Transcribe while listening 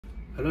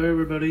Hello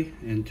everybody,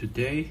 and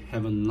today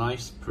have a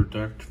nice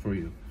product for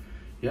you.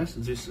 Yes,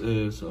 this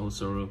is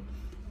also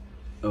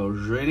a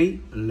really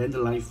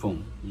landline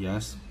phone.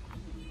 Yes,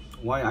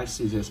 why I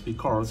see this?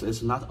 Because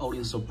it's not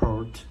only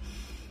support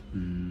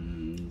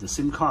the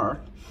SIM card,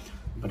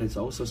 but it's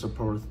also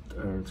support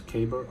the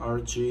cable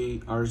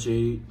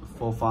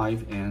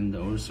RJ45 and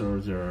also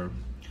the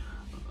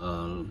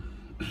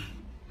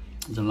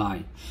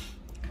line.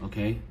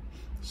 Okay,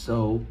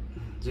 so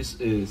this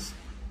is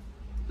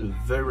a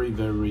very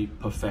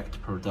perfect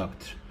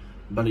product,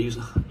 but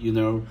you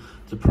know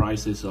the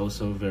price is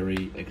also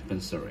very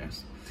expensive.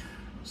 Yes.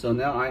 So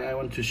now I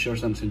want to share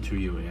something to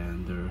you,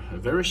 and a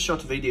very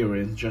short video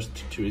is just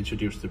to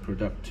introduce the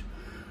product.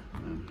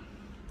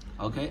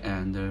 Okay,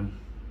 and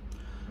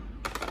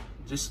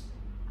this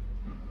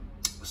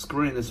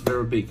screen is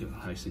very big.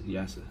 I think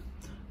yes,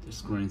 the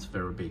screen is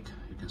very big.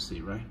 You can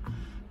see, right?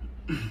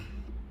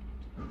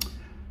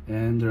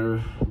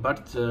 And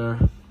but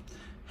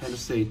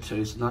handset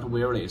is not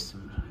wireless.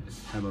 It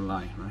have a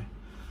line, right?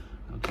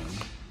 Okay,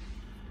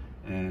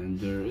 and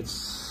the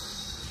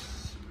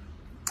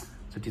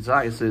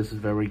design is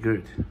very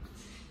good,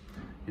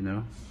 you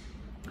know.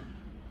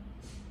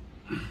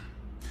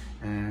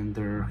 And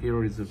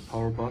here is the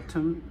power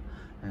button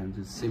and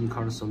the SIM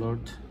card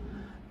slot,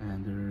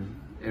 and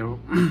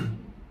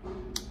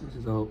this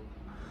is a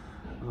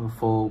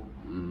full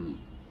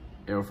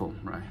earphone,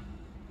 right?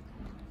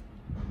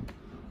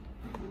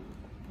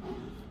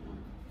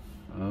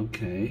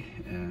 Okay,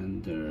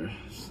 and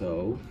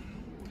so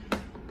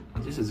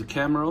this is a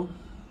camera,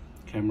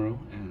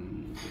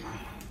 and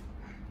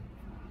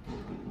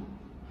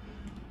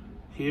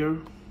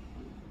here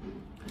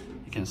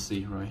you can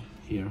see right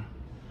here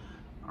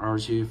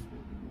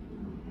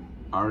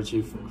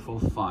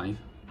RJ45,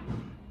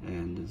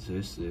 and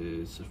this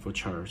is for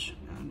charge,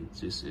 and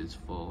this is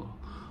for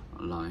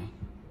line.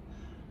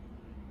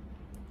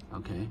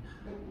 Okay,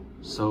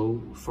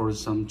 so for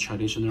some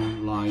traditional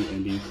line,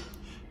 and you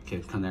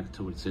can connect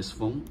with this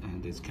phone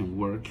and it can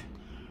work,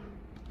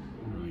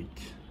 right?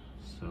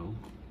 So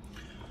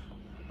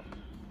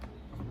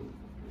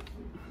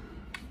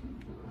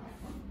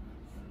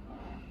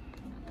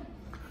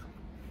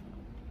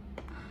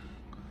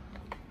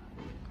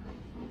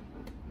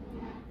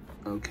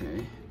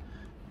okay,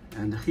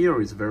 and here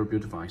is very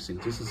beautiful. I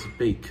think this is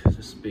big,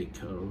 it's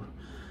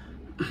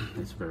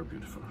very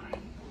beautiful.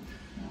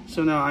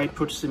 So now I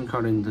put SIM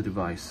card in the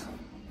device.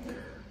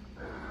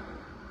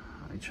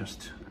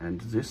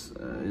 And this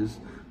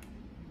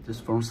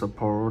phone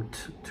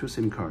support two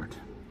SIM card,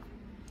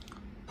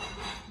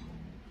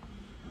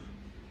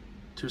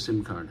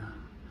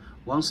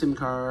 one SIM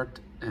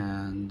card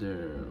and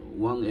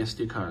one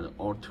SD card,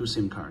 or two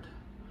SIM card,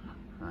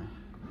 right?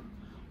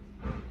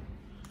 I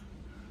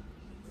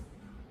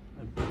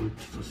put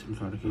the SIM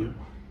card here,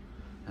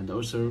 and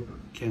also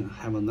can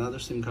have another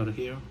SIM card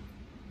here,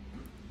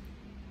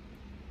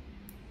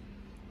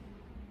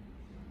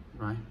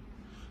 right?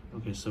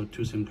 Okay, so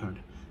two SIM card,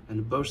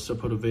 and both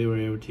support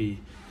VOLTE,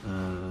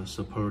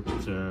 support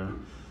the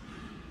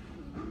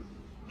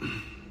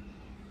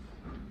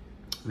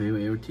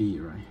VOLTE,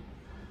 right?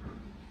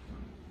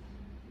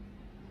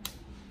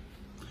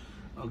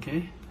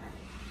 Okay.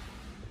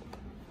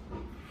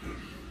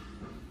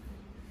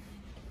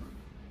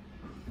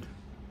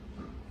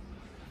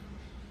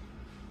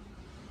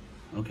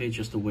 Okay,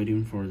 just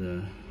waiting for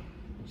the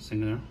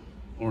signal.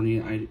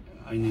 Only I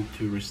need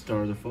to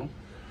restart the phone.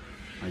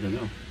 I don't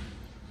know.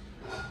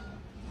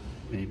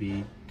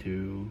 Maybe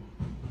to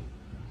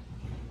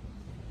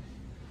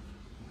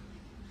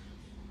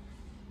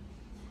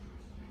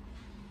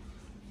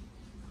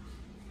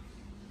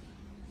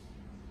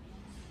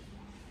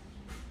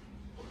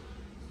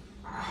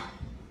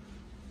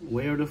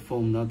where the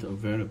phone not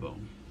available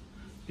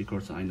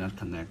because I'm not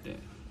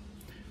connected.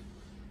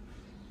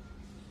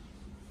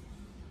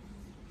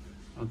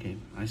 Okay,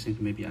 I think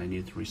maybe I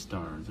need to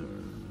restart the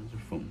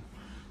phone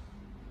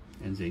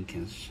and then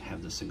can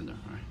have the signal,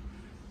 right?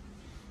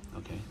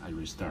 Okay, I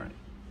restart it.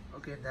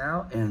 Okay,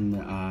 now and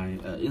I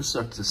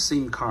insert the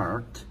SIM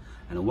card,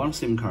 and one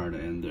SIM card,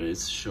 and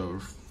it's show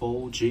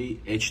 4G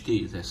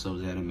HD. So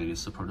that means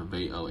support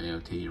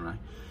VOLTE, right?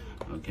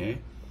 Okay,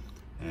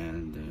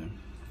 and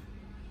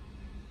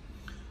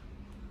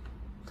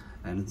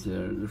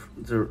the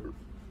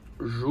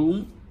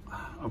room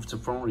of the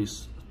phone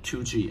is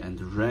 2G,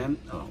 and RAM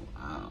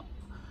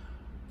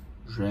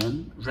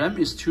RAM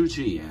is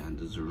 2G, and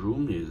the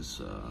room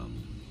is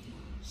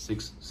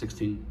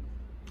 16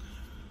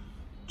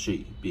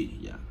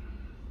 GB, yeah.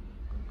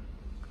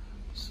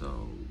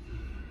 So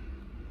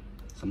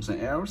something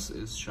else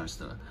is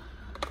just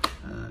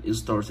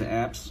install the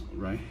apps,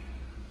 right?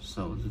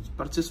 So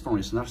but this phone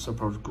is not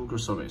support Google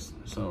service,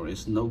 so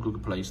it's no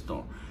Google Play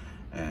Store,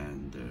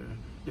 and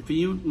if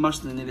you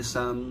must need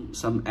some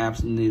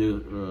apps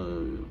need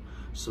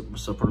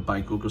supported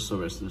by Google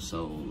service,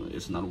 so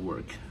it's not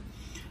work.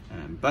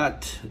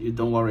 But you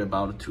don't worry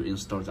about to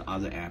install the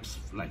other apps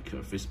like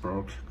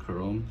Facebook,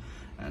 Chrome,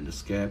 and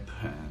Skype,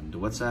 and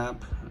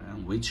WhatsApp,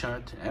 and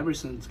WeChat.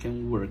 Everything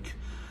can work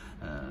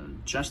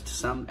just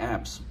some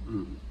apps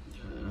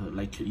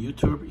like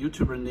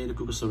YouTuber need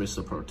Google service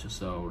support,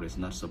 so it's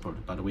not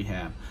supported. But we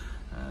have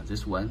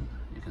this one.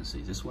 You can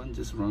see this one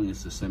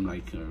is the same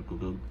like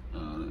Google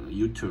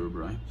YouTube,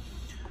 right?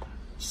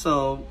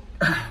 So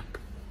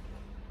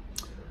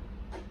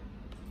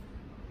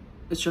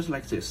it's just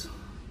like this.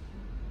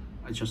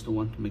 I just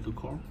want to make a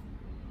call.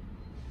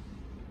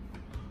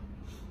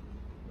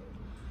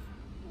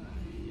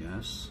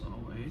 Yes,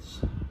 always.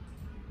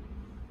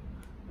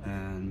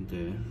 And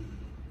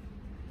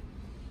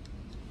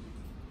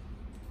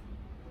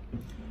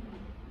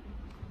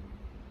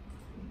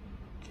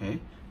okay,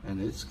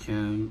 and it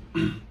can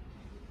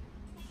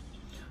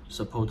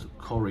support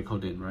call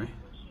recording, right?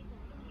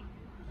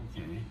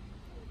 Okay,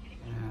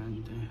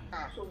 and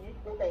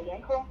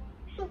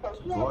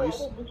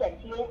voice.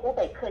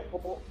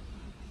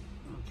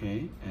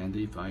 Okay, and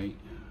if I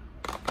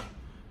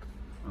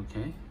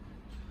okay.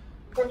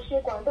 我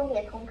是广东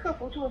联通客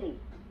服助理，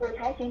我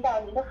查询到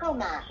您的号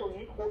码属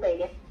于湖北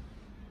联。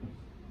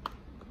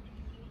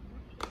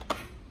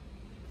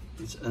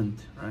It's end,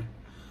 right?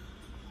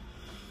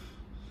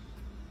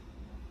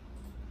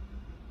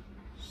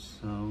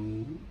 So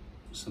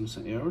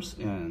something else,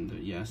 and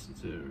yes,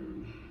 the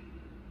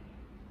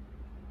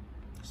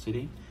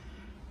city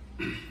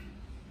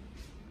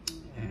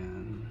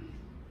and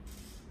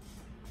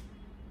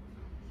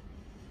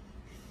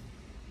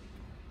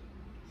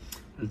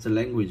the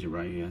language,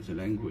 right? Yeah, the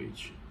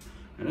language,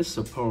 and it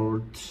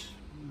support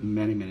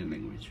many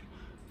language,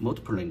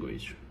 multiple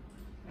language,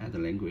 and the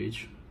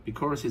language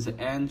because it's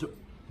Android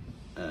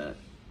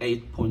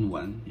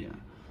 8.1. Yeah,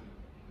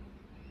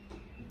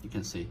 you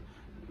can see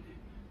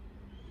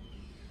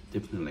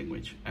different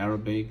language,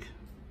 Arabic.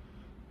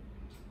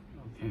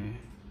 Okay,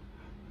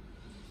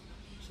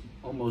 so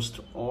almost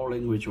all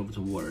language of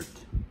the world.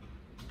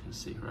 You can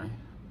see, right?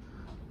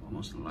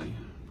 Almost like,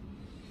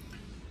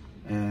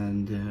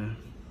 and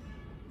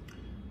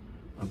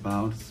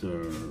about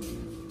the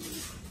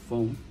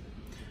phone,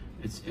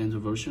 it's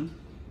Android version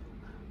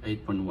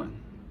 8.1.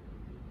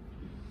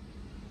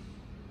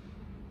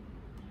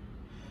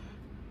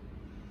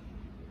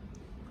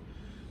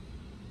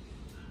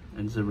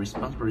 And the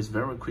response rate is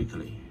very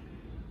quickly.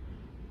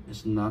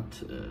 It's not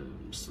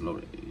slow,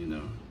 you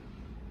know.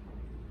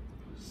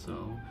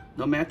 So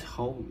no matter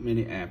how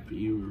many apps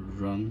you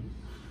run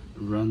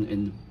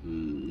in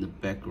the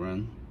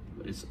background,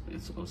 it's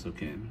also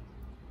can.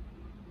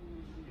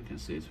 You can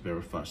see it's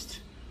very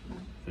fast.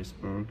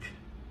 Facebook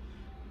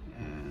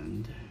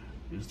and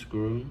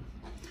Instagram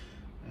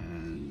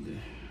and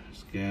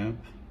Skype.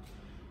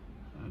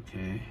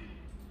 Okay.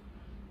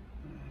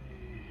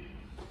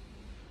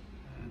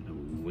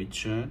 And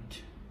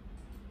WeChat.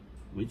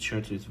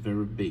 WeChat is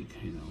very big,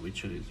 you know.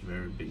 WeChat is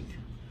very big.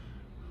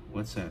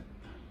 WhatsApp.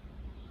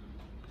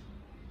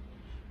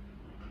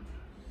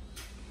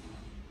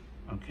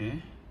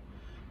 Okay.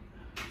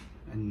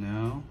 And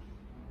now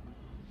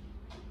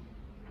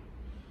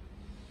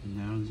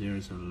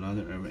there's a lot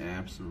of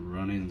apps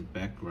running in the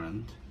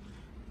background,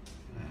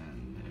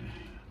 and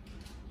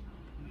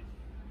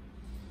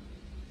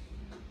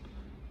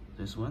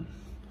this one,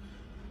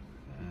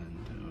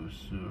 and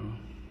also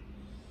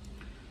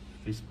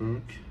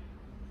Facebook,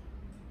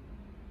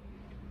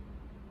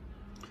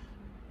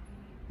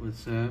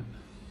 WhatsApp,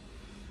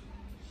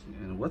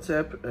 and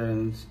WhatsApp,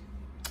 and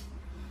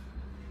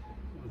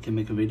we can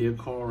make a video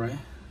call, right?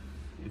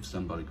 If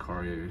somebody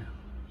calls you,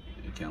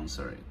 you can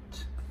answer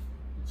it.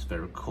 It's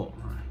very cool,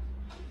 right?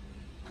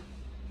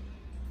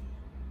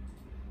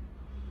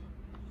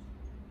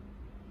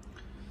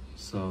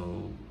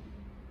 So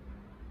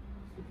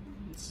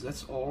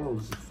that's all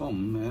of the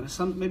phone,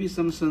 and maybe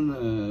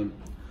something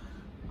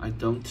I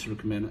don't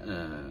recommend.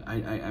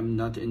 I'm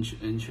not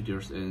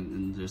introduced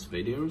in these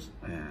videos,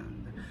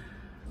 and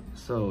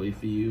so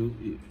if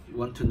you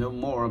want to know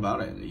more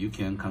about it, you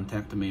can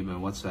contact me by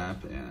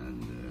WhatsApp.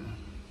 And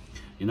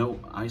you know,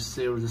 I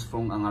sell this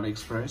phone on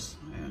AliExpress,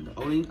 and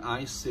only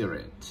I sell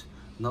it,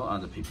 no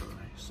other people,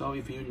 right? So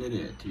if you need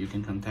it, you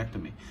can contact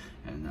me,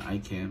 and I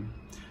can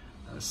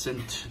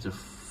send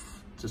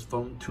this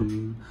phone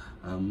to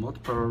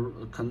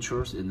multiple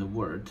countries in the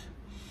world.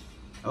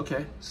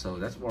 Okay, so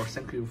that's all.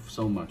 Thank you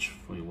so much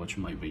for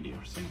watching my video.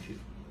 Thank you.